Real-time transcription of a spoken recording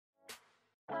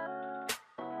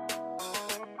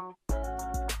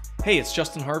Hey, it's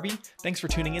Justin Harvey. Thanks for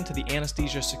tuning in to the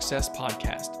Anesthesia Success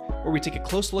Podcast, where we take a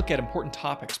close look at important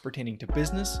topics pertaining to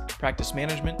business, practice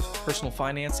management, personal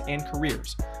finance, and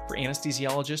careers for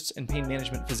anesthesiologists and pain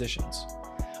management physicians.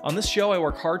 On this show, I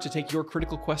work hard to take your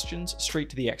critical questions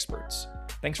straight to the experts.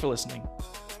 Thanks for listening.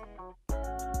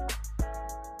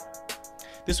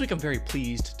 This week, I'm very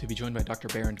pleased to be joined by Dr.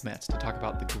 Berend Metz to talk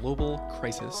about the global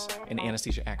crisis in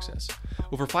anesthesia access.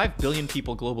 Over 5 billion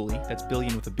people globally, that's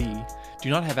billion with a B, do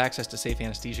not have access to safe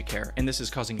anesthesia care, and this is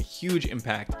causing a huge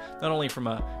impact, not only from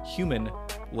a human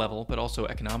level, but also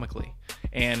economically.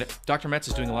 And Dr. Metz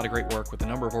is doing a lot of great work with a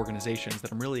number of organizations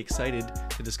that I'm really excited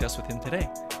to discuss with him today.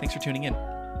 Thanks for tuning in.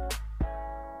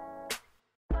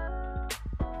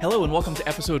 Hello and welcome to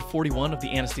episode 41 of the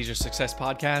Anesthesia Success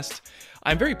Podcast.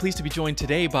 I'm very pleased to be joined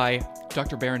today by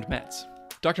Dr. Berend Metz.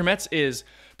 Dr. Metz is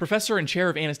professor and chair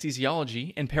of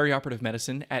anesthesiology and perioperative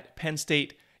medicine at Penn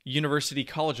State University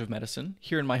College of Medicine,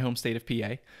 here in my home state of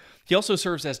PA. He also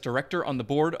serves as director on the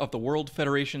board of the World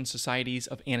Federation Societies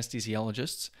of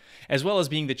Anesthesiologists, as well as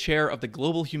being the chair of the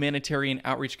Global Humanitarian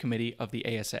Outreach Committee of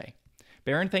the ASA.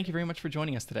 Berend, thank you very much for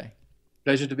joining us today.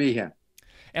 Pleasure to be here.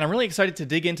 And I'm really excited to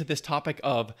dig into this topic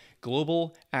of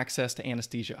global access to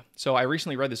anesthesia. So I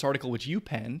recently read this article which you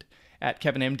penned at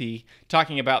Kevin MD,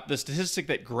 talking about the statistic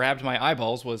that grabbed my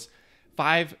eyeballs was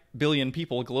 5 billion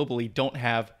people globally don't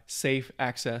have safe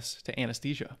access to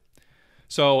anesthesia.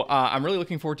 So I'm really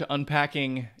looking forward to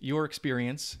unpacking your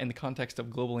experience in the context of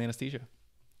global anesthesia.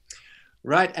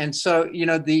 Right. And so,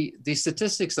 the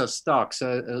statistics are stark.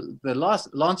 So the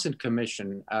Lancet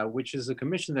Commission, which is a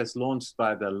commission that's launched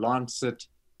by the Lancet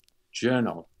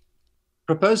Journal,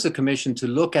 proposed a commission to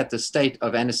look at the state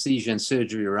of anesthesia and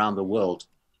surgery around the world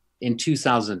in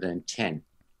 2010.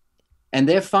 And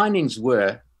their findings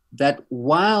were that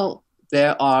while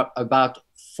there are about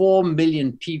 4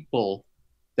 million people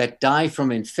that die from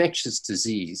infectious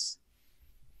disease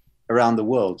around the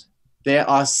world, there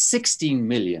are 16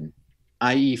 million,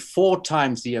 i.e. 4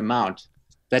 times the amount,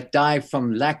 that die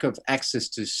from lack of access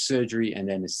to surgery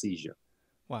and anesthesia.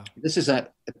 Wow. This is a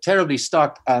terribly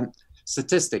stark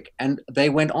statistic. And they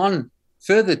went on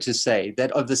further to say that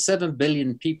of the 7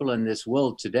 billion people in this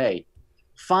world today,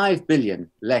 5 billion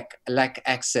lack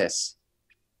access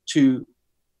to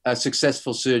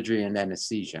successful surgery and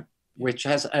anesthesia, which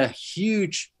has a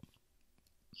huge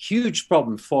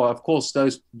problem for, of course,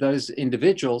 those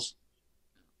individuals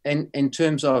in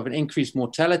terms of an increased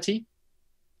mortality.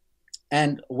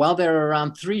 And while there are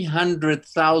around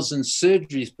 300,000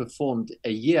 surgeries performed a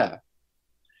year,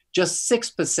 just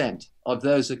 6% of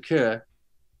those occur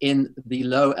in the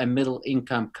low and middle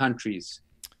income countries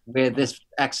where this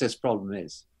access problem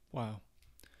is. Wow.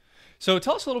 So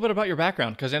tell us a little bit about your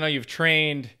background, because I know you've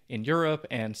trained in Europe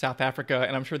and South Africa,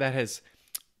 and I'm sure that has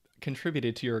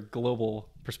contributed to your global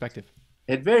perspective.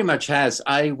 It very much has.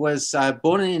 I was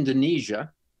born in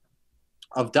Indonesia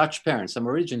of Dutch parents. I'm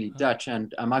originally Dutch,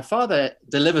 and my father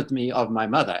delivered me of my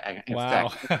mother, in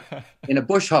fact, in a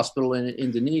bush hospital in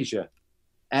Indonesia.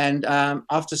 And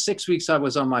after 6 weeks, I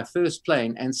was on my first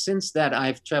plane. And since that,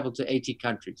 I've traveled to 80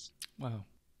 countries. Wow.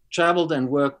 Traveled and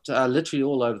worked literally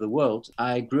all over the world.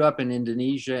 I grew up in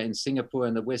Indonesia, in Singapore,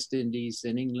 in the West Indies,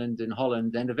 in England, in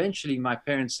Holland. And eventually my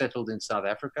parents settled in South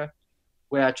Africa,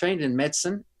 where I trained in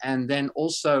medicine and then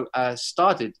also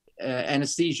started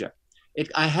anesthesia.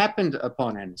 I happened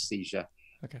upon anesthesia.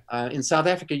 Okay. In South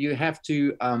Africa, you have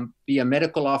to be a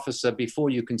medical officer before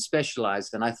you can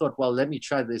specialize. And I thought, well, let me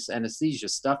try this anesthesia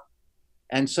stuff.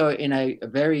 And so in a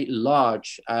very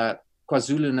large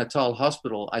KwaZulu-Natal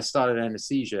hospital, I started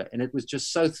anesthesia. And it was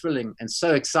just so thrilling and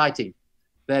so exciting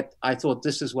that I thought,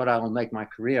 this is what I will make my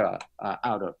career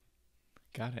out of.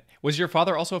 Got it. Was your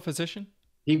father also a physician?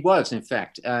 He was, in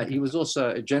fact. He was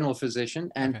also a general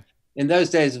physician. And in those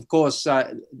days, of course,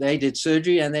 they did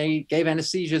surgery and they gave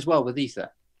anesthesia as well with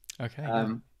ether. Okay.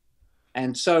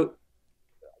 And so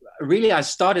really, I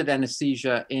started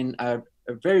anesthesia in a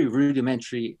very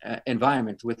rudimentary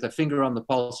environment with a finger on the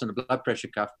pulse and a blood pressure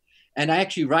cuff. And I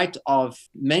actually write of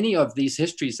many of these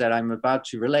histories that I'm about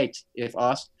to relate, if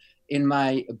asked, in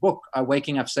my book,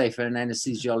 Waking Up Safer, an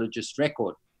Anesthesiologist's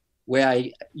Record, where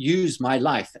I use my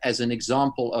life as an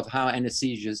example of how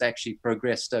anesthesia has actually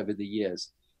progressed over the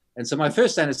years. And so my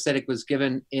first anesthetic was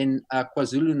given in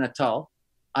KwaZulu-Natal.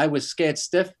 I was scared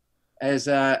stiff as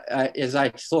I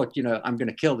thought, I'm going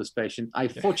to kill this patient. I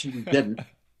fortunately didn't.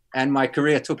 And my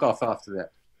career took off after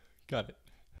that. Got it.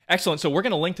 Excellent. So we're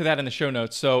going to link to that in the show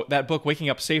notes. So that book, Waking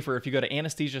Up Safer, if you go to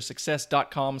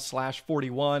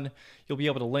anesthesiasuccess.com/41, you'll be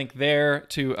able to link there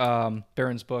to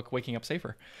Berend's book, Waking Up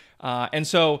Safer. And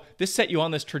so this set you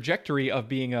on this trajectory of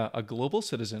being a global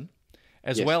citizen,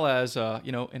 as Yes. well as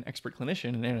an expert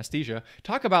clinician in anesthesia.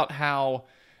 Talk about how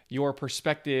your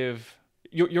perspective,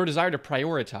 your desire to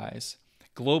prioritize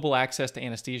global access to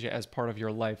anesthesia as part of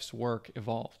your life's work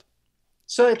evolved.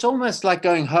 So it's almost like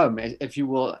going home, if you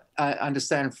will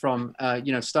understand, from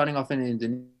starting off in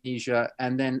Indonesia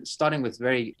and then starting with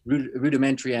very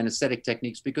rudimentary anesthetic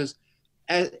techniques, because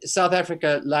South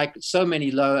Africa, like so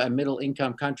many low and middle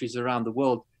income countries around the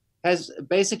world, has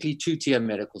basically two-tier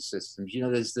medical systems.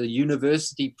 There's the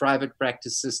university private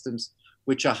practice systems,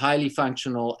 which are highly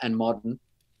functional and modern,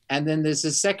 and then there's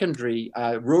the secondary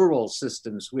rural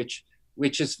systems, which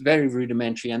is very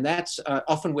rudimentary. And that's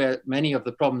often where many of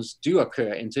the problems do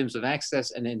occur in terms of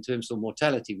access and in terms of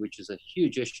mortality, which is a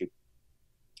huge issue.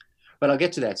 But I'll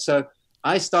get to that. So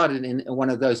I started in one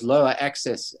of those lower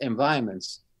access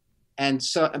environments. And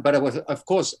so, but I was, of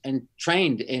course, and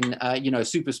trained in,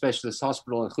 super specialist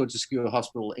hospital, Groote Schuur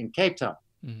Hospital in Cape Town.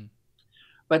 Mm-hmm.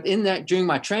 But during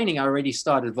my training, I already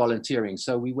started volunteering.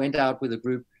 So we went out with a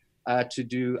group to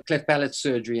do cleft palate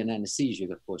surgery and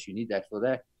anesthesia. Of course, you need that for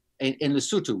that. In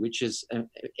Lesotho, which is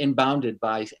inbounded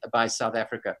by South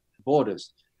Africa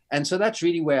borders. And so that's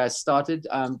really where I started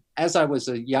as I was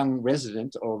a young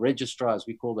resident, or registrar, as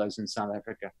we call those in South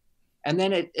Africa. And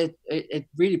then it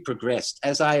really progressed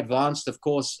as I advanced, of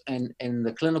course, and in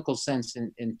the clinical sense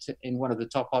in one of the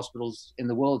top hospitals in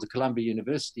the world, the Columbia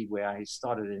University, where I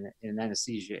started in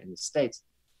anesthesia in the States.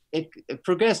 It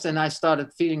progressed, and I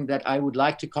started feeling that I would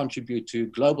like to contribute to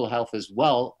global health as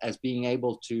well as being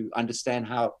able to understand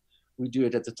how we do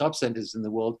it at the top centers in the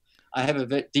world. I have a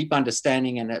very deep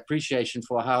understanding and appreciation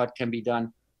for how it can be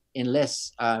done in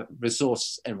less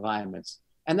resource environments.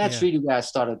 And that's really where I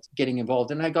started getting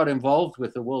involved. And I got involved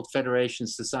with the World Federation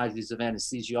Societies of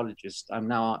Anesthesiologists. I'm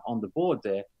now on the board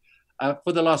there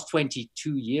for the last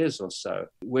 22 years or so,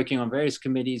 working on various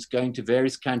committees, going to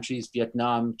various countries,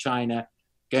 Vietnam, China,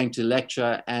 going to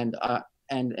lecture, and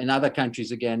in other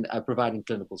countries, again, providing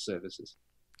clinical services.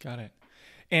 Got it.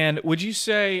 And would you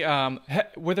say,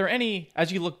 were there any,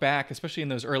 as you look back, especially in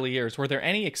those early years, were there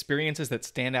any experiences that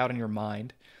stand out in your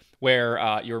mind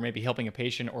where you were maybe helping a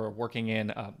patient or working in,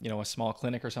 a small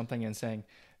clinic or something, and saying,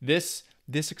 this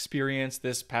experience,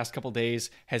 this past couple of days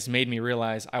has made me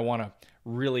realize I want to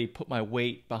really put my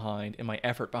weight behind and my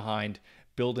effort behind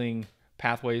building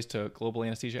pathways to global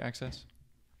anesthesia access?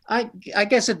 I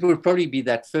guess it would probably be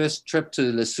that first trip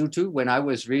to Lesotho when I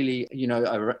was really,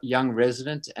 a young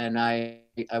resident, and I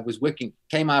was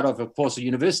came out of course, a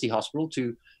university hospital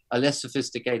to a less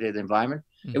sophisticated environment.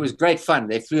 Mm-hmm. It was great fun.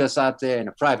 They flew us out there in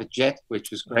a private jet,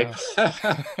 which was great.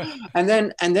 Wow. and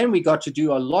then we got to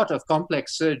do a lot of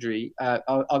complex surgery,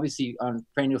 obviously on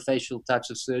craniofacial types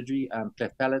of surgery,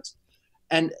 cleft palates,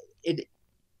 and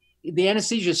the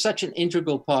anesthesia is such an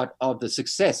integral part of the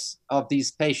success of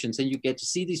these patients, and you get to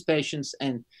see these patients,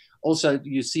 and also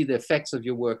you see the effects of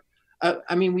your work.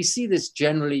 We see this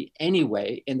generally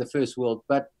anyway in the first world,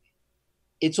 but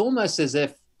it's almost as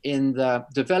if in the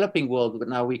developing world, what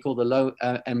now we call the low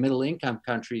and middle income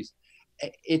countries,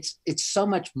 it's so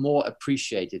much more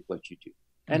appreciated what you do.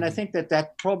 Mm-hmm. And I think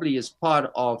that probably is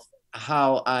part of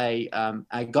how I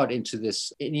got into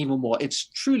this even more. It's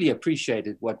truly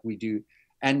appreciated what we do.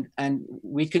 And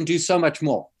we can do so much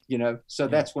more, so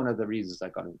that's one of the reasons I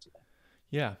got into that.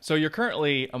 Yeah. So you're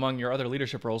currently, among your other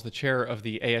leadership roles, the chair of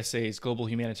the ASA's Global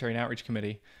Humanitarian Outreach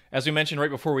Committee. As we mentioned right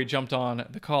before we jumped on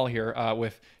the call here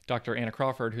with Dr. Anna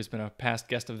Crawford, who's been a past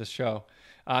guest of this show.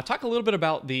 Talk a little bit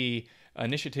about the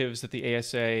initiatives that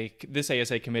this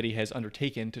ASA committee has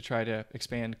undertaken to try to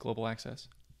expand global access.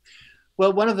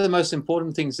 Well, one of the most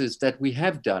important things is that we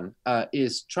have done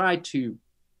is try to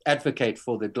advocate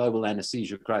for the global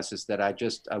anesthesia crisis that I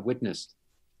just witnessed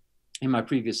in my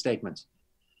previous statements.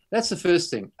 That's the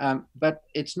first thing, but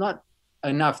it's not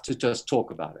enough to just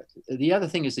talk about it. The other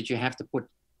thing is that you have to put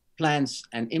plans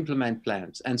and implement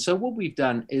plans. And so what we've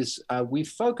done is we've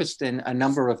focused in a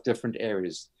number of different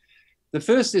areas. The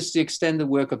first is to extend the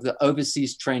work of the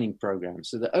Overseas Training Program.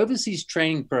 So the Overseas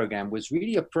Training Program was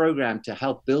really a program to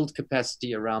help build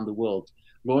capacity around the world,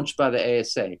 launched by the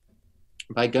ASA,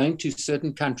 by going to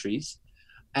certain countries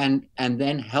and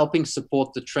then helping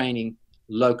support the training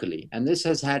locally. And this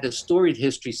has had a storied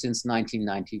history since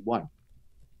 1991.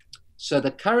 So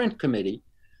the current committee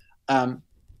was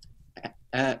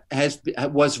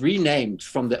renamed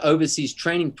from the Overseas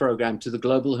Training Program to the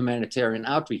Global Humanitarian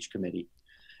Outreach Committee.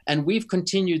 And we've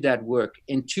continued that work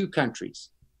in two countries,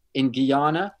 in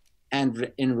Guyana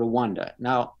and in Rwanda.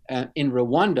 Now, in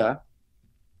Rwanda,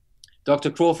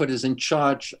 Dr. Crawford is in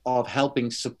charge of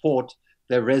helping support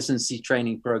their residency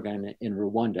training program in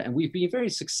Rwanda. And we've been very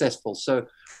successful. So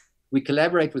we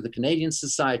collaborate with the Canadian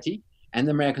Society, and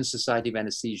the American Society of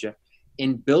Anesthesia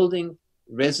in building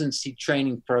residency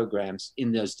training programs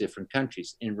in those different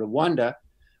countries. In Rwanda,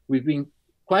 we've been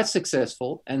quite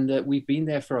successful, and we've been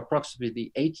there for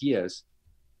approximately 8 years.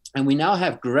 And we now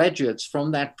have graduates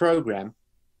from that program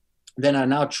that are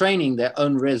now training their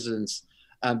own residents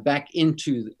back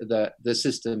into the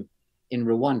system in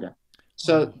Rwanda.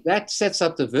 So that sets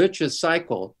up the virtuous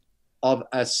cycle of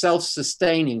a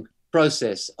self-sustaining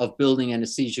process of building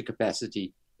anesthesia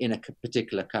capacity in a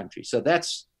particular country. So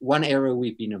that's one area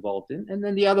we've been involved in. And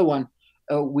then the other one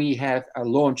we have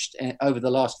launched over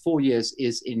the last 4 years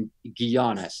is in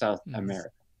Guyana, South America.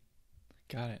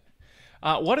 Got it.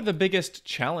 What are the biggest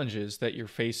challenges that you're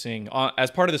facing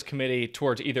as part of this committee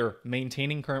towards either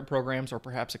maintaining current programs or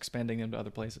perhaps expanding them to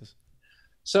other places?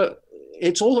 So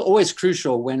it's always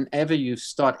crucial whenever you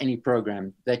start any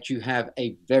program that you have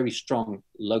a very strong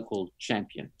local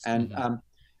champion. And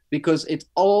because it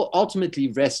all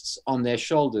ultimately rests on their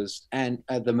shoulders, and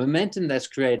the momentum that's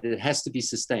created has to be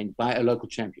sustained by a local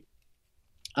champion.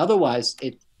 Otherwise,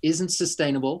 it isn't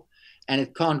sustainable and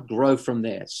it can't grow from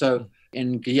there. So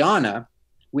in Guyana,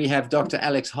 we have Dr.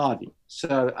 Alex Harvey.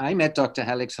 So I met Dr.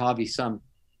 Alex Harvey some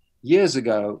years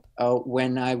ago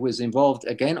when I was involved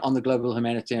again on the Global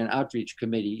Humanitarian Outreach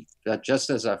Committee, just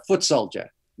as a foot soldier,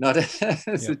 not as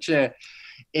the chair,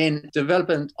 in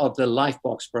development of the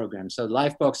LifeBox program. So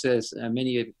LifeBox, as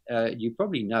many of you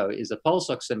probably know, is a pulse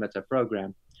oximeter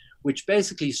program, which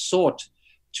basically sought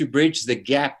to bridge the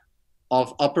gap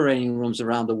of operating rooms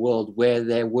around the world where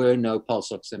there were no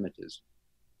pulse oximeters.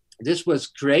 This was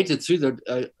created through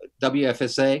the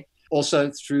WFSA,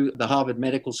 also through the Harvard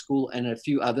Medical School and a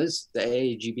few others, the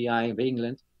AAGBI of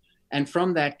England. And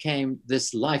from that came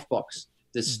this LifeBox,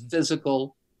 this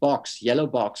physical box, yellow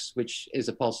box, which is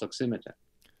a pulse oximeter.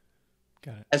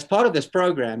 Got it. As part of this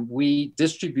program, we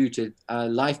distributed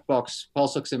LifeBox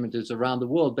pulse oximeters around the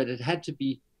world, but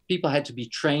people had to be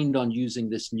trained on using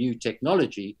this new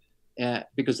technology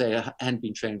because they hadn't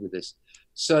been trained with this.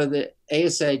 So the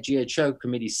ASA GHO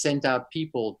committee sent out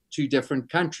people to different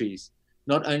countries,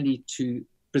 not only to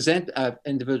present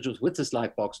individuals with this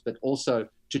LifeBox, but also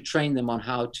to train them on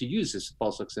how to use this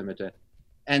pulse oximeter.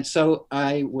 And so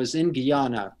I was in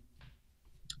Guyana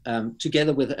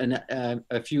together with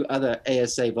a few other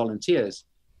ASA volunteers,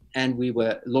 and we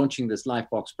were launching this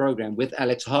LifeBox program with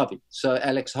Alex Harvey. So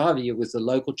Alex Harvey was the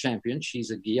local champion. She's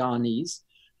a Guyanese,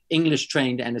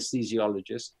 English-trained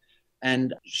anesthesiologist,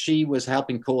 and she was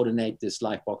helping coordinate this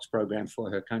LifeBox program for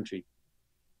her country.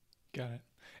 Got it.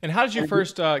 And how did you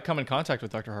first come in contact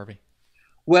with Dr. Harvey?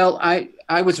 Well,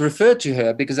 I was referred to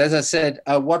her because, as I said,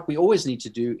 what we always need to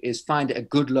do is find a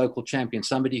good local champion,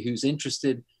 somebody who's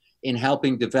interested in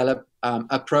helping develop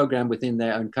a program within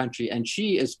their own country. And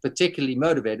she is particularly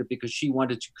motivated because she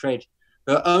wanted to create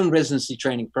her own residency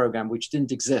training program, which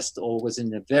didn't exist or was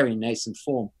in a very nascent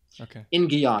form in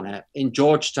Guyana, in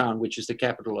Georgetown, which is the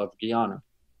capital of Guyana.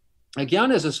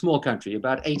 Guyana is a small country,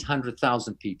 about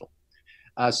 800,000 people.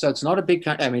 So it's not a big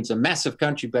country. I mean, it's a massive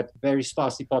country, but very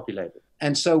sparsely populated.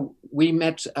 And so we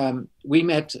met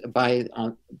by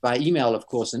email, of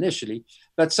course, initially,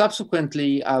 but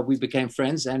subsequently we became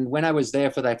friends. And when I was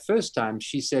there for that first time,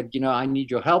 she said, I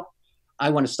need your help. I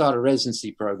want to start a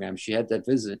residency program. She had that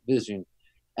vision.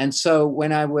 And so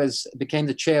when I became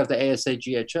the chair of the ASA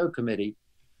GHO committee,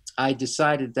 I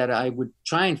decided that I would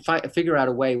try and figure out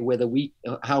a way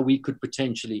how we could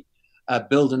potentially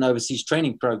build an overseas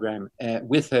training program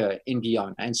with her in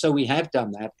Guyana. And so we have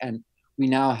done that. And we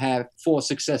now have 4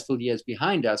 successful years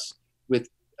behind us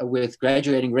with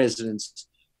graduating residents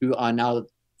who are now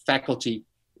faculty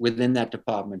within that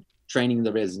department, training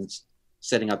the residents,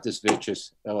 setting up this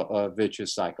virtuous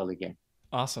cycle again.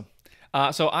 Awesome.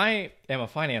 So I am a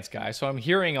finance guy, so I'm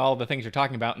hearing all the things you're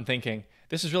talking about and thinking,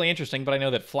 this is really interesting, but I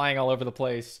know that flying all over the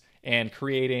place and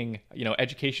creating,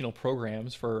 educational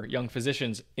programs for young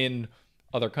physicians in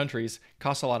other countries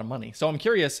costs a lot of money. So I'm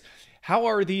curious, how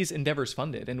are these endeavors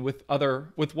funded, and with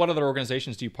what other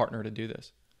organizations do you partner to do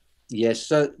this? Yes,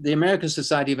 so the American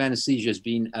Society of Anesthesia has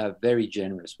been very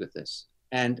generous with this,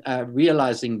 and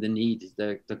realizing the need,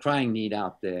 the crying need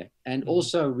out there, and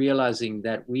also realizing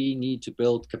that we need to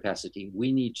build capacity.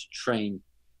 We need to train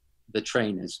the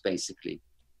trainers, basically.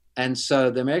 And so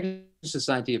the American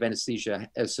Society of Anesthesia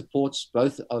supports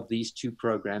both of these 2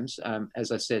 programs,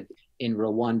 as I said, in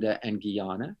Rwanda and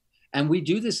Guyana. And we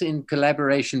do this in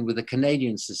collaboration with the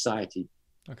Canadian Society.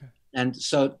 Okay. And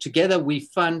so together we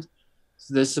fund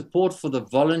the support for the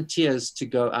volunteers to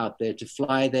go out there, to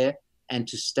fly there and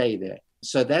to stay there.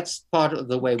 So that's part of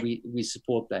the way we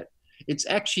support that. it's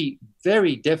actually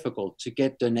very difficult to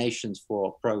get donations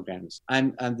for programs.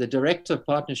 I'm the director of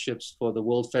partnerships for the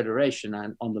World Federation.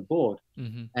 I'm on the board.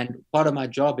 Mm-hmm. And part of my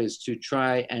job is to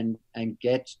try and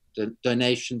get the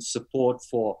donation support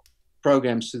for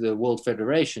programs to the World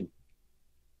Federation.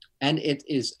 And it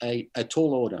is a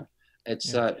tall order.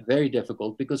 It's very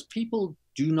difficult because people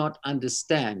do not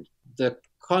understand the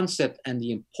concept and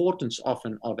the importance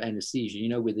often of anesthesia. You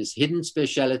know, with this hidden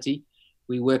specialty,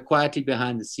 we work quietly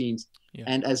behind the scenes. Yeah.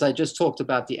 And as I just talked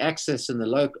about the access and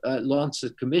the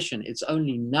Lancet Commission, it's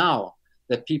only now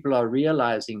that people are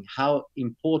realizing how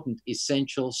important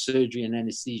essential surgery and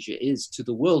anesthesia is to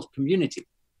the world community.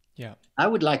 Yeah, I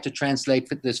would like to translate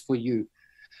this for you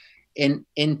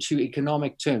into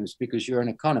economic terms because you're an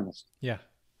economist. Yeah.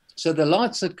 So the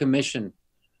Lancet Commission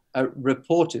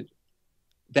reported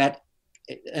that,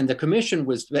 and the commission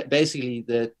was basically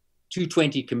the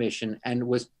 220 Commission, and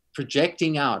was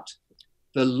projecting out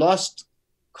the lost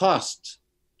cost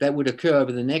that would occur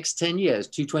over the next 10 years,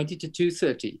 220 to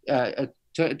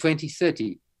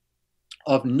 2030,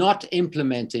 of not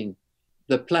implementing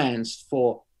the plans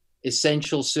for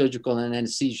essential surgical and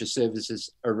anesthesia services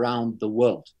around the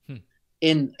world.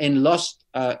 In lost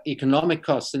economic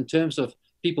costs in terms of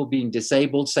people being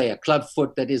disabled, say a club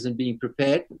foot that isn't being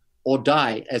prepared, or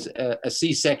die as a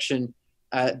C-section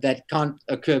that can't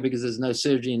occur because there's no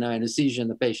surgery, no anesthesia, and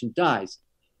the patient dies,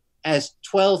 as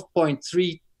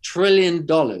 $12.3 trillion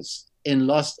in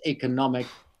lost economic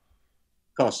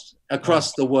costs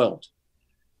across the world.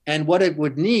 And what it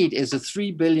would need is a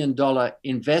 $3 billion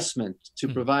investment to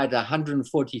provide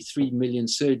 143 million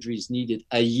surgeries needed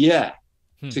a year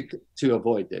to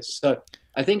avoid this. So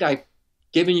I think I've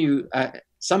given you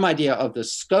some idea of the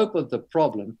scope of the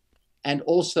problem and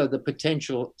also the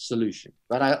potential solution.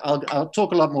 But I'll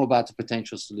talk a lot more about the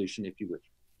potential solution if you would.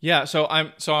 Yeah, so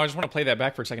I just want to play that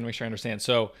back for a second to make sure I understand.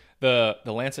 So the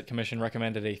Lancet Commission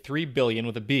recommended a $3 billion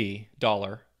with a B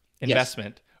dollar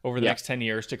investment over the next 10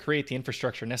 years to create the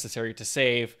infrastructure necessary to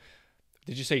save,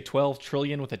 did you say 12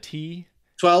 trillion with a T?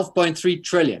 12.3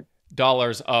 trillion.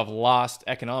 Dollars of lost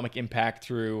economic impact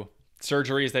through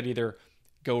surgeries that either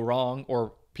go wrong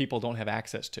or people don't have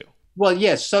access to. Well,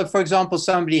 yes. So, for example,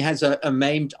 somebody has a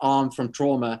maimed arm from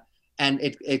trauma and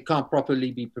it can't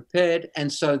properly be prepared.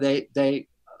 And so they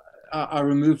are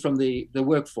removed from the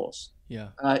workforce. Yeah.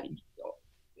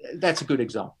 That's a good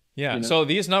example. Yeah. You know? So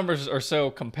these numbers are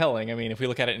so compelling. I mean, if we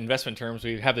look at it in investment terms,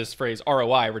 we have this phrase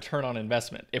ROI, return on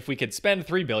investment. If we could spend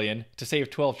 $3 billion to save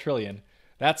 12 trillion,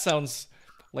 that sounds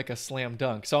like a slam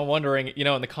dunk. So I'm wondering,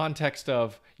 in the context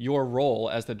of your role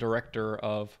as the director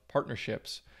of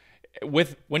partnerships,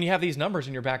 when you have these numbers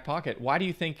in your back pocket, why do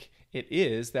you think it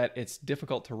is that it's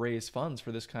difficult to raise funds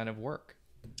for this kind of work?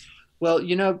 Well,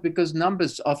 because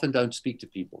numbers often don't speak to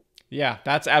people. Yeah,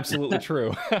 that's absolutely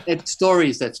true. It's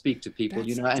stories that speak to people,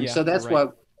 and so that's right.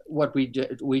 what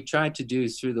we try to do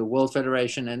through the World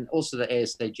Federation and also the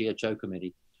ASA GHO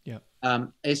committee. Yeah,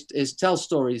 is tell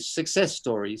stories, success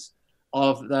stories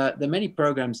of the many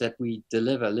programs that we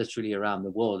deliver literally around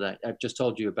the world. I've just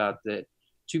told you about the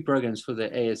 2 programs for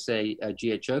the ASA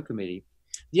GHO committee.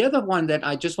 The other one that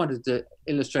I just wanted to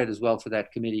illustrate as well for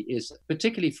that committee is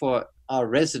particularly for our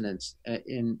residents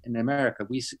in America.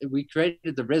 We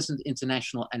created the Resident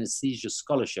International Anesthesia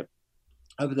Scholarship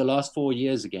over the last 4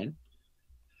 years again.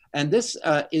 And this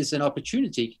is an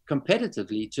opportunity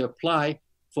competitively to apply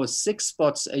for 6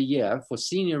 spots a year for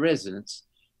senior residents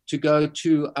to go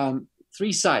to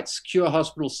 3 sites, cure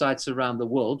hospital sites around the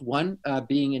world, one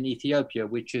being in Ethiopia,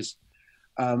 which is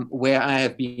where I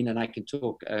have been and I can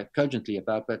talk cogently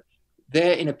about. But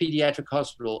there in a pediatric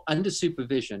hospital, under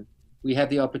supervision, we have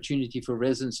the opportunity for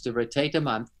residents to rotate a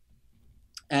month.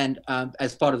 And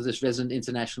as part of this Resident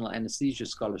International Anesthesia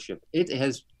Scholarship,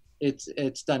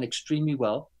 it's done extremely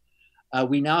well.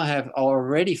 We now have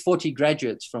already 40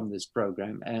 graduates from this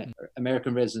program,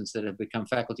 American residents that have become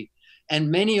faculty. And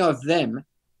many of them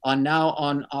are now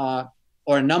on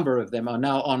a number of them are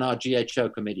now on our GHO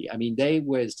committee. I mean, they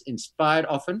were inspired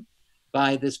often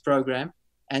by this program.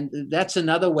 And that's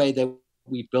another way that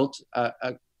we built a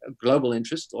global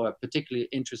interest, or a particular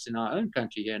interest in our own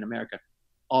country here in America,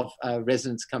 of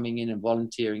residents coming in and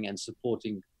volunteering and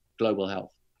supporting global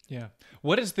health. Yeah.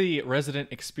 What is the resident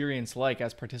experience like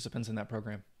as participants in that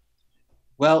program?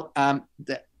 Well,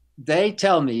 they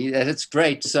tell me that it's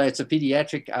great. So it's a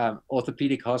pediatric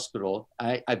orthopedic hospital.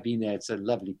 I've been there. It's a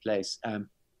lovely place.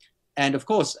 And of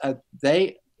course,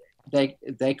 they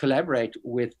collaborate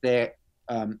with their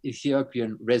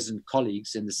Ethiopian resident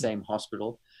colleagues in the same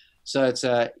hospital. So it's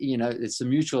a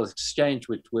mutual exchange,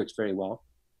 which works very well.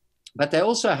 But they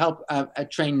also help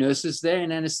train nurses there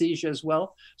in anesthesia as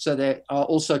well. So they are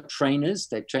also trainers.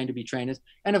 They're trained to be trainers.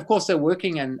 And of course, they're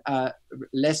working in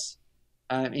less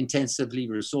intensively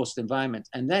resourced environment.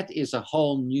 And that is a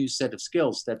whole new set of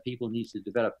skills that people need to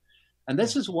develop. And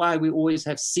this is why we always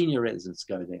have senior residents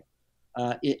go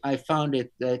there. I found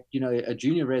it that, you know, a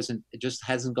junior resident just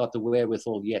hasn't got the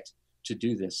wherewithal yet to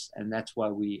do this. And that's why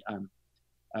we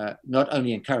not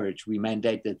only encourage, we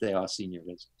mandate that they are senior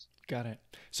residents. Got it.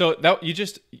 So that you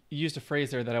just used a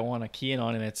phrase there that I want to key in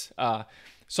on, and it's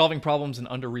solving problems in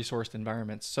under-resourced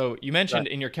environments. So you mentioned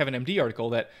in your Kevin MD article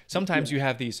that sometimes you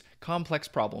have these complex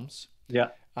problems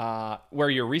where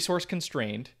you're resource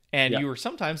constrained, and you are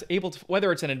sometimes able to,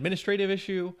 whether it's an administrative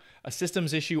issue, a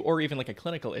systems issue, or even like a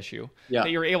clinical issue, that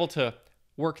you're able to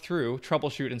work through,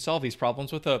 troubleshoot, and solve these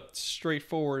problems with a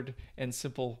straightforward and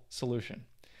simple solution.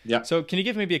 Yeah. So can you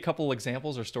give maybe a couple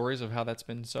examples or stories of how that's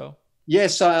been so?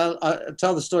 Yes, so I'll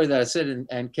tell the story that I said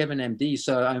in Kevin MD.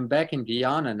 So I'm back in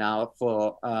Guyana now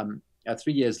for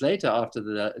 3 years later after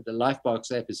the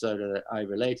Lifebox episode that I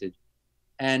related.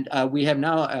 And we have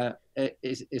now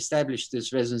established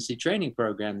this residency training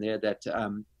program there that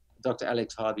Dr.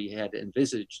 Alex Harvey had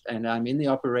envisaged. And I'm in the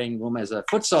operating room as a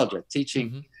foot soldier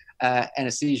teaching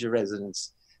anesthesia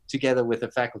residents together with the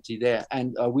faculty there.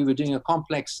 And we were doing a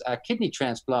complex kidney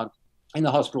transplant in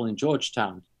the hospital in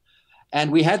Georgetown. And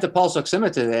we had the pulse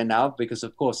oximeter there now because,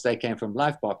 of course, they came from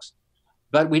Lifebox.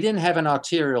 But we didn't have an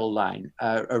arterial line,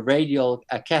 a radial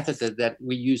catheter that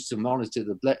we used to monitor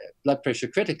the blood pressure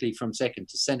critically from second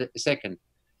to second.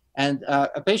 And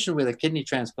a patient with a kidney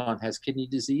transplant has kidney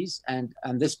disease, and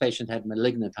this patient had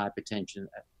malignant hypertension,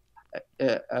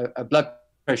 a blood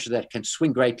pressure that can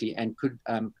swing greatly and could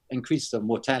increase the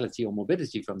mortality or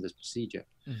morbidity from this procedure.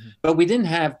 But we didn't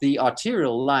have the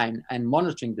arterial line and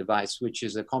monitoring device, which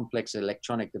is a complex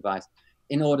electronic device,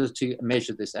 in order to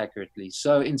measure this accurately.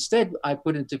 So instead, I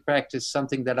put into practice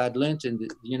something that I'd learned in the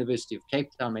University of Cape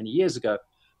Town many years ago,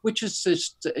 which is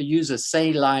just to use a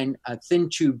saline, a thin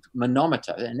tube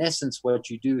manometer. In essence, what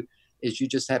you do is you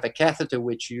just have a catheter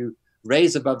which you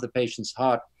raise above the patient's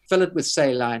heart, fill it with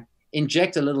saline,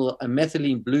 inject a little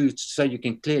methylene blue so you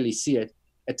can clearly see it,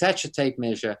 attach a tape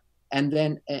measure, and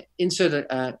then insert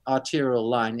an arterial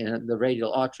line in the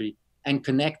radial artery and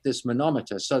connect this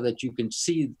manometer so that you can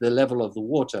see the level of the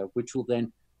water, which will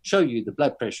then show you the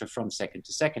blood pressure from second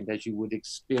to second, as you would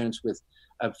experience with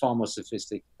a far more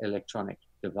sophisticated electronic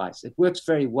device. It works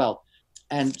very well.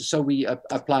 And so we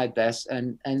applied this,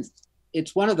 and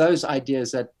it's one of those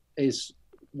ideas that is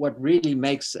what really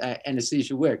makes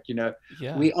anesthesia work. You know,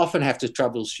 we often have to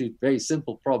troubleshoot very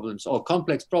simple problems or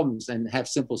complex problems and have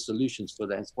simple solutions for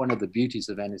that. It's one of the beauties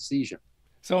of anesthesia.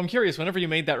 So I'm curious, whenever you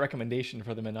made that recommendation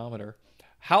for the manometer,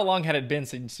 how long had it been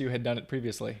since you had done it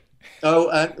previously?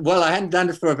 Well, I hadn't done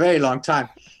it for a very long time.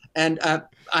 And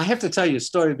I have to tell you a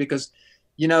story because,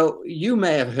 you know, you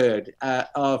may have heard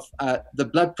of the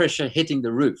blood pressure hitting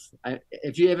the roof. Have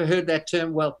you ever heard that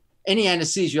term? Well, any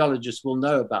anesthesiologist will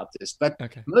know about this, but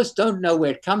most don't know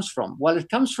where it comes from. Well, it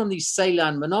comes from these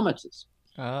saline manometers.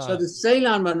 So the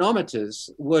saline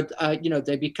manometers would,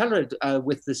 they'd be colored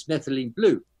with this methylene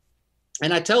blue.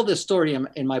 And I tell this story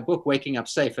in my book, Waking Up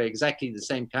Safer, exactly the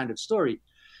same kind of story.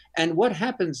 And what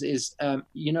happens is,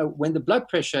 when the blood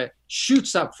pressure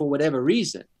shoots up for whatever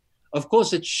reason, of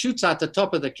course, it shoots out the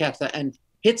top of the catheter and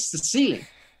hits the ceiling.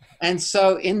 And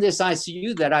so in this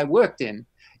ICU that I worked in,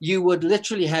 you would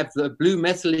literally have the blue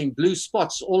methylene blue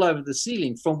spots all over the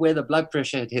ceiling from where the blood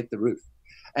pressure had hit the roof.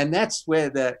 And that's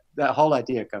where the whole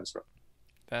idea comes from.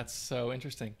 That's so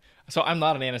interesting. So I'm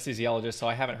not an anesthesiologist, so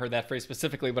I haven't heard that phrase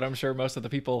specifically, but I'm sure most of the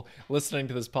people listening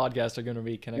to this podcast are going to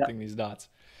be connecting these dots.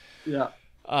 Yeah.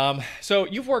 So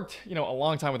you've worked, a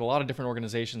long time with a lot of different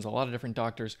organizations, a lot of different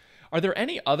doctors. Are there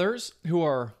any others who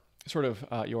are sort of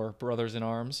your brothers in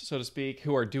arms, so to speak,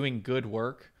 who are doing good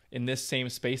work in this same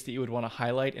space that you would want to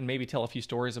highlight and maybe tell a few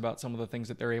stories about some of the things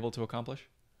that they're able to accomplish?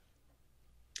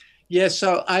 Yeah,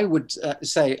 so I would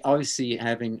say, obviously,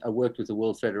 having worked with the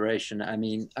World Federation, I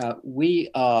mean, we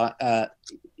are,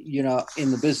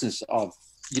 in the business of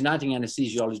uniting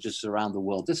anesthesiologists around the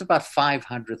world. There's about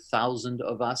 500,000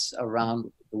 of us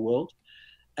around the world.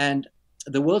 And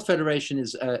the World Federation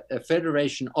is a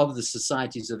federation of the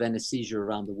societies of anesthesia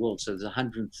around the world. So there's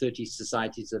 130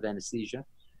 societies of anesthesia.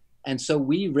 And so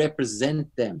we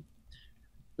represent them.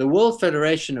 The World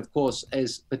Federation, of course,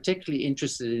 is particularly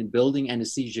interested in building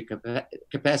anesthesia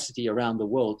capacity around the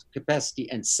world,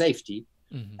 capacity and safety,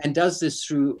 and does this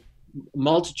through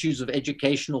multitudes of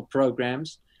educational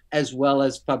programs, as well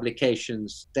as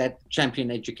publications that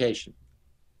champion education.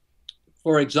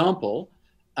 For example,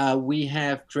 we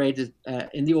have created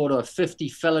in the order of 50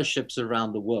 fellowships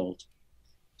around the world.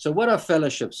 So what are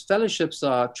fellowships? Fellowships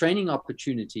are training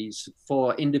opportunities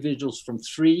for individuals from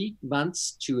 3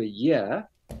 months to a year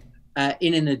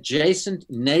in an adjacent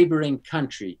neighboring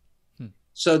country,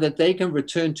 so that they can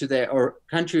return to their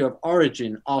country of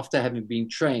origin after having been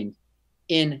trained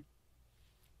in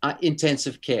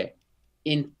intensive care,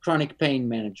 in chronic pain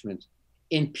management,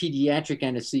 in pediatric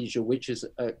anesthesia, which is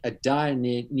a dire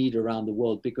need around the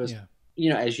world, because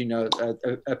as you know,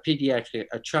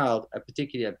 a child,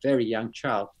 particularly a very young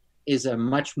child, is a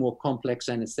much more complex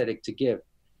anesthetic to give.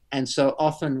 And so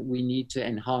often we need to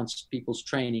enhance people's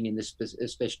training in this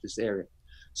specialist area.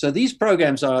 So these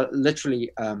programs are literally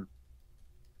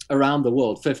around the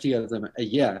world, 50 of them a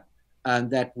year, and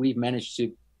that we've managed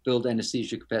to build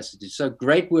anesthesia capacity. So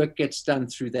great work gets done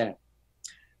through that.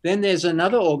 Then there's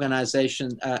another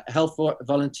organization, Health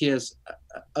Volunteers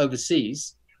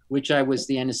Overseas, which I was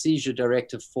the anesthesia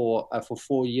director for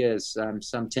 4 years,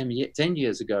 some 10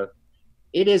 years ago.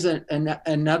 It is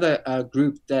another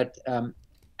group that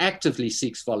actively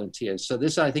seeks volunteers. So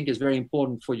this, I think, is very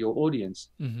important for your audience.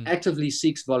 Actively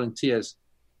seeks volunteers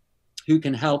who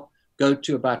can help go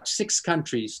to about 6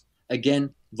 countries, again,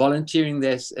 volunteering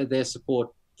their support,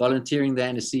 volunteering their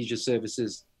anesthesia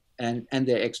services, and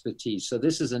their expertise. So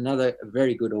this is another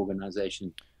very good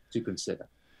organization to consider.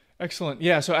 Excellent.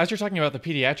 Yeah. So as you're talking about the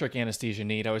pediatric anesthesia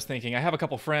need, I was thinking I have a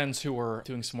couple friends who were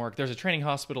doing some work. There's a training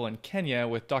hospital in Kenya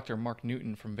with Dr. Mark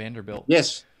Newton from Vanderbilt.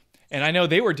 Yes. And I know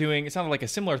they were doing, it sounded like a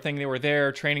similar thing. They were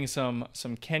there training some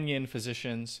Kenyan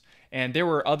physicians, and there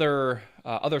were others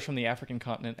from the African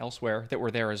continent elsewhere that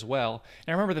were there as well.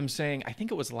 And I remember them saying, I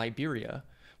think it was Liberia,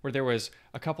 where there was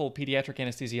a couple pediatric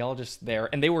anesthesiologists there,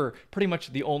 and they were pretty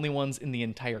much the only ones in the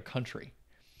entire country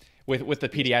with the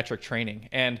pediatric training.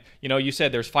 And, you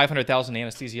said there's 500,000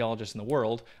 anesthesiologists in the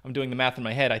world. I'm doing the math in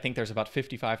my head. I think there's about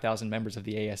 55,000 members of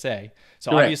the ASA.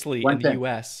 So Correct. Obviously in the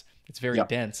US, it's very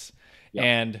dense.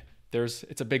 And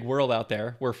it's a big world out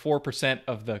there. We're 4%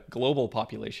 of the global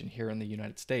population here in the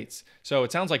United States. So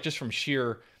it sounds like just from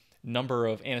sheer number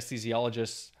of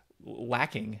anesthesiologists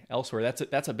lacking elsewhere,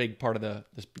 that's a big part of the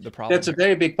problem. That's a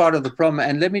very big part of the problem.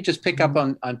 And let me just pick up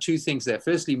on 2 things there.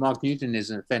 Firstly, Mark Newton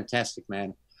is a fantastic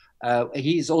man.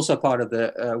 He's also part of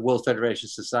the World Federation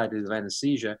Society of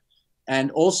Anesthesia,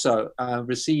 and also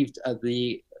received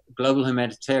the Global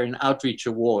Humanitarian Outreach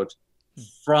Award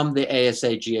from the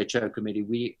ASA GHO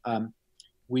committee.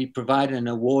 We provide an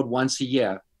award once a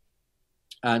year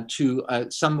to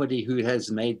somebody who has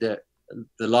made the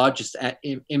largest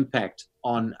impact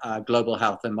on global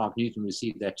health, and Mark Newton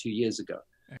received that 2 years ago.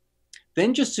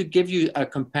 Then just to give you a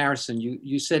comparison,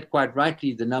 you said quite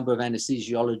rightly the number of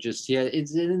anesthesiologists here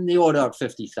is in the order of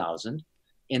 50,000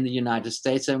 in the United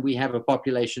States, and we have a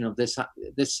population of this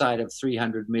side of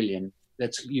 300 million.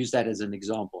 Let's use that as an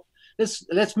example.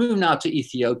 Let's move now to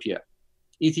Ethiopia.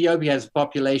 Ethiopia has a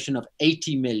population of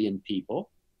 80 million people.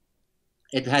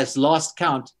 It has, last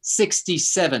count,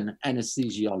 67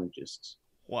 anesthesiologists.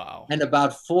 Wow. And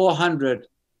about 400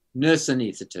 nurse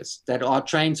anesthetists that are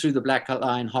trained through the Black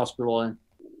Lion Hospital, and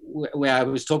where I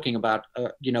was talking about,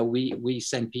 we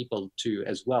send people to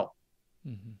as well.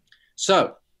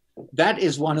 So that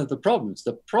is one of the problems.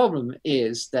 The problem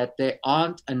is that there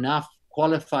aren't enough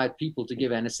qualified people to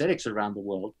give anesthetics around the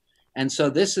world. And so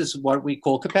this is what we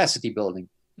call capacity building,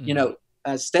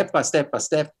 step by step by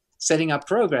step, setting up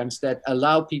programs that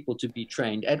allow people to be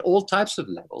trained at all types of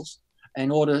levels in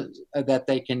order that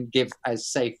they can give as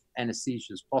safe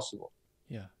anesthesia as possible.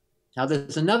 Yeah. Now,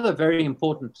 there's another very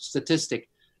important statistic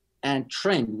and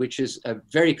trend, which is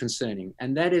very concerning,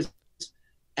 and that is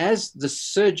as the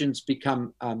surgeons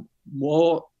become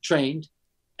more trained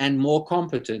and more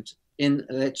competent in,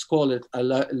 let's call it,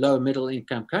 low middle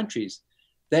income countries,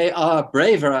 they are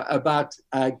braver about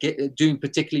doing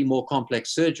particularly more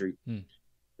complex surgery.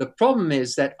 The problem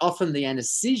is that often the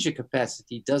anesthesia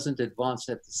capacity doesn't advance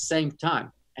at the same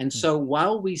time. And so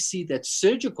while we see that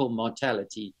surgical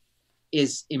mortality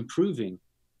is improving,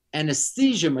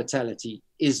 anesthesia mortality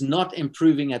is not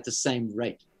improving at the same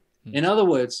rate. In other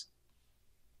words,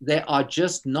 there are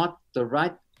just not the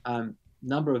right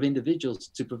number of individuals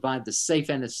to provide the safe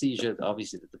anesthesia,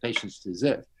 obviously, that the patients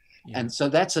deserve. And so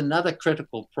that's another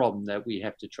critical problem that we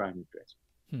have to try and address.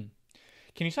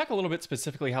 Can you talk a little bit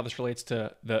specifically how this relates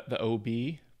to the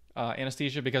OB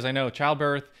anesthesia? Because I know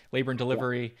childbirth, labor and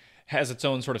delivery has its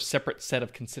own sort of separate set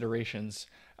of considerations.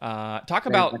 Talk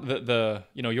about the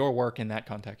your work in that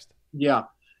context. Yeah.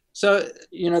 So,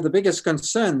 the biggest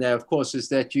concern there, of course, is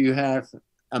that you have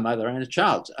a mother and a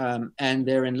child, and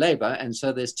they're in labor. And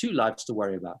so there's 2 lives to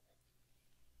worry about.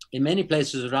 In many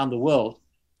places around the world,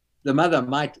 the mother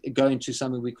might go into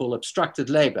something we call obstructed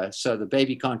labor, so the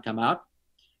baby can't come out.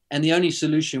 And the only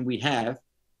solution we have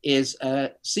is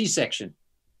a C-section.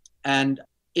 And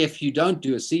if you don't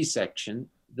do a C-section,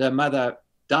 the mother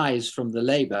dies from the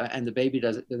labor and the baby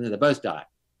does, and they both die.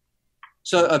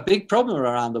 So a big problem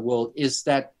around the world is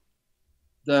that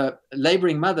the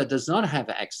laboring mother does not have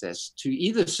access to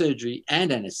either surgery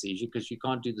and anesthesia, because you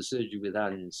can't do the surgery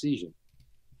without anesthesia.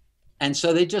 And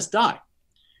so they just die.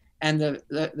 And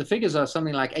the figures are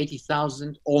something like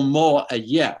 80,000 or more a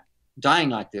year dying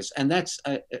like this. And that's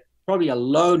probably a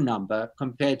low number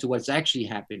compared to what's actually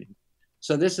happening.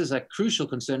 So this is a crucial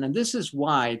concern. And this is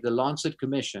why the Lancet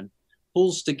Commission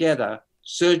pulls together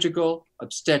surgical,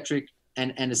 obstetric,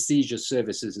 and anesthesia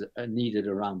services are needed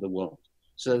around the world.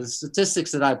 So the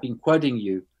statistics that I've been quoting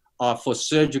you are for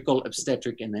surgical,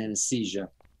 obstetric, and anesthesia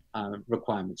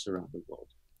requirements around the world.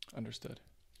 Understood.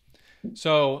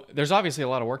 So there's obviously a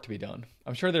lot of work to be done.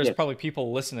 I'm sure there's Yes. probably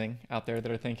people listening out there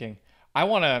that are thinking, I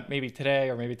want to maybe today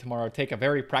or maybe tomorrow take a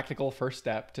very practical first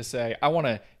step to say, I want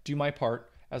to do my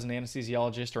part as an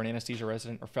anesthesiologist or an anesthesia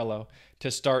resident or fellow to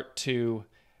start to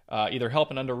either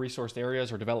help in under-resourced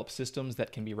areas or develop systems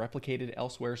that can be replicated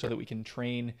elsewhere so that we can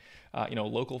train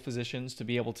local physicians to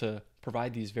be able to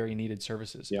provide these very needed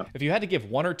services. Yeah. If you had to give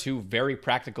one or two very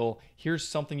practical, here's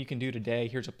something you can do today,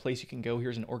 here's a place you can go,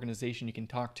 here's an organization you can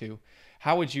talk to,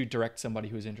 how would you direct somebody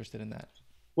who is interested in that?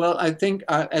 Well, I think,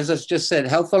 as I just said,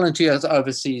 Health Volunteers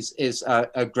Overseas is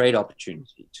a great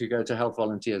opportunity to go to Health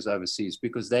Volunteers Overseas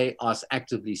because they are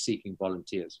actively seeking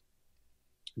volunteers.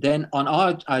 Then on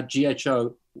our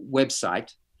GHO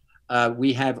website,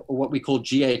 we have what we call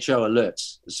GHO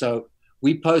alerts. So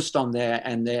we post on there,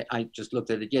 and there, I just looked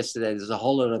at it yesterday, there's a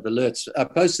whole lot of alerts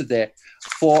posted there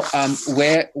for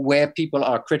where people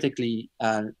are critically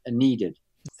needed.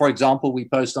 For example, we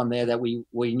post on there that we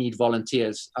need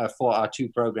volunteers for our two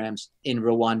programs in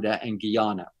Rwanda and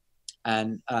Guyana.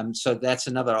 And so that's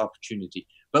another opportunity.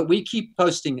 But we keep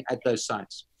posting at those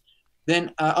sites.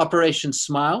 Then Operation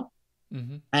Smile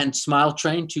and Smile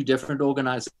Train, two different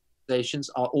organizations,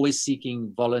 are always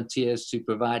seeking volunteers to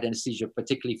provide anesthesia,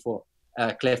 particularly for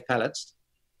cleft palates.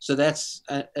 So that's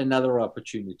another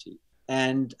opportunity.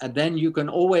 And then you can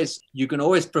always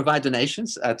provide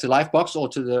donations to Lifebox or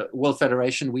to the World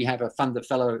Federation. We have a Fund the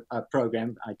Fellow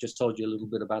program. I just told you a little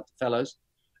bit about the fellows.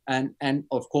 And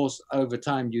of course, over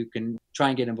time, you can try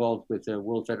and get involved with the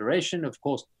World Federation, of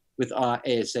course, with our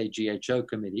ASA GHO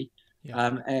committee.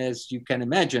 Yeah. As you can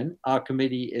imagine, our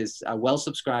committee is well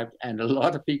subscribed and a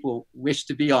lot of people wish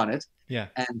to be on it. Yeah.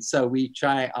 And so we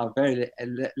try our very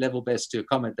level best to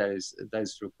accommodate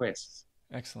those requests.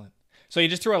 Excellent. So you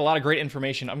just threw out a lot of great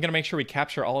information. I'm going to make sure we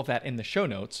capture all of that in the show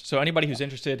notes. So anybody who's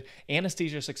interested,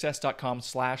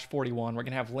 anesthesiasuccess.com/41. We're going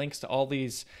to have links to all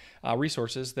these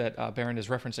resources that Berend is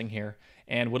referencing here,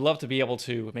 and would love to be able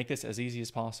to make this as easy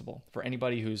as possible for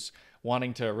anybody who's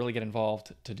wanting to really get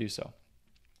involved to do so.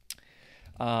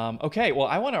 Okay, well,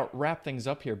 I want to wrap things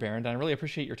up here, Berend, and I really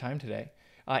appreciate your time today.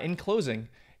 In closing,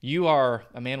 you are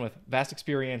a man with vast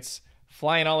experience,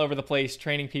 flying all over the place,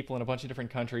 training people in a bunch of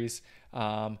different countries,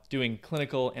 doing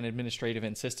clinical and administrative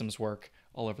and systems work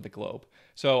all over the globe.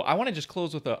 So I want to just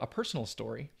close with a personal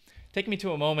story. Take me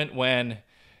to a moment when,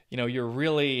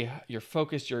 you're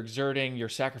focused, you're exerting, you're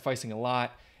sacrificing a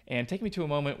lot, and take me to a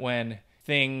moment when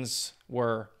things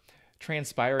were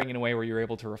transpiring in a way where you're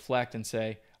able to reflect and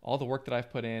say, all the work that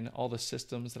I've put in, all the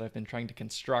systems that I've been trying to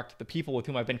construct, the people with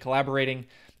whom I've been collaborating,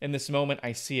 in this moment,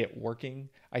 I see it working.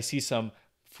 I see some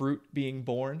fruit being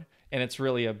born, and it's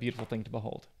really a beautiful thing to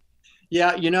behold.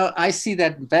 Yeah, I see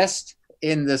that best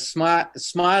in the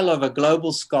smile of a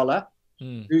global scholar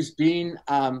who's been,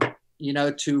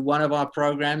 to one of our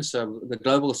programs, so the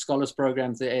Global Scholars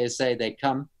Programs, the ASA. They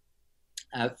come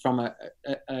from a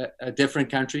different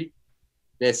country.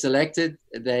 They're selected,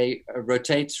 they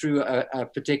rotate through a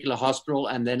particular hospital,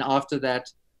 and then after that,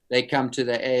 they come to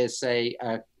the ASA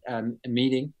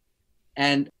meeting.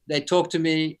 And they talk to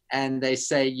me and they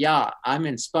say, yeah, I'm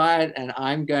inspired and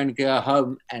I'm going to go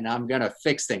home and I'm going to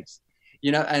fix things.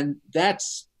 And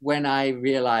that's when I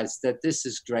realized that this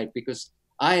is great, because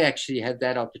I actually had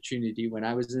that opportunity when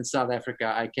I was in South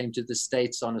Africa. I came to the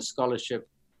States on a scholarship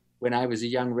when I was a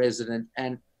young resident.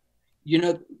 And,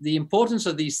 the importance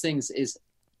of these things is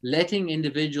letting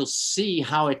individuals see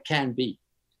how it can be.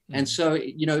 And so,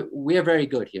 we're very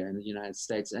good here in the United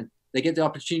States, and they get the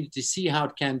opportunity to see how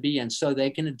it can be. And so they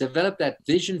can develop that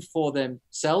vision for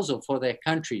themselves or for their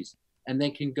countries, and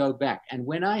they can go back. And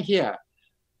when I hear,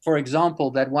 for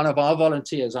example, that one of our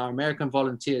volunteers, our American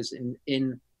volunteers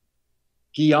in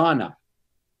Guyana,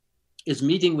 is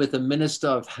meeting with the Minister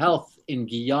of Health in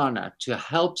Guyana to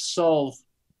help solve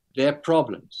their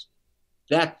problems,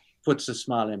 that puts a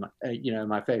smile in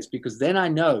my face, because then I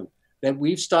know that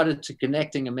we've started to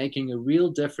connecting and making a real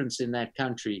difference in that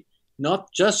country, not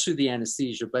just through the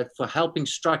anesthesia, but for helping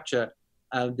structure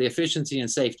the efficiency and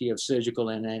safety of surgical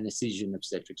and anesthesia and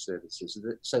obstetric services.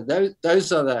 So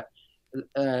those are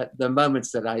the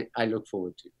moments that I look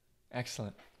forward to.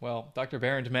 Excellent. Well, Dr.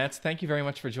 Berend Metz, thank you very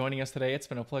much for joining us today. It's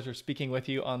been a pleasure speaking with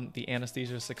you on the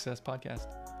Anesthesia Success Podcast.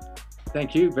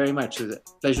 Thank you very much. It's a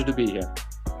pleasure to be here.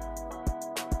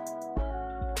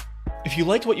 If you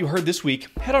liked what you heard this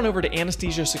week, head on over to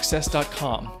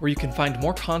anesthesiasuccess.com, where you can find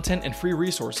more content and free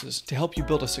resources to help you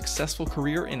build a successful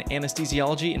career in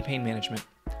anesthesiology and pain management.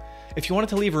 If you wanted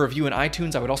to leave a review in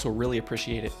iTunes, I would also really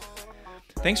appreciate it.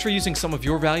 Thanks for using some of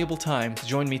your valuable time to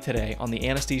join me today on the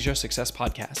Anesthesia Success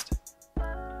Podcast.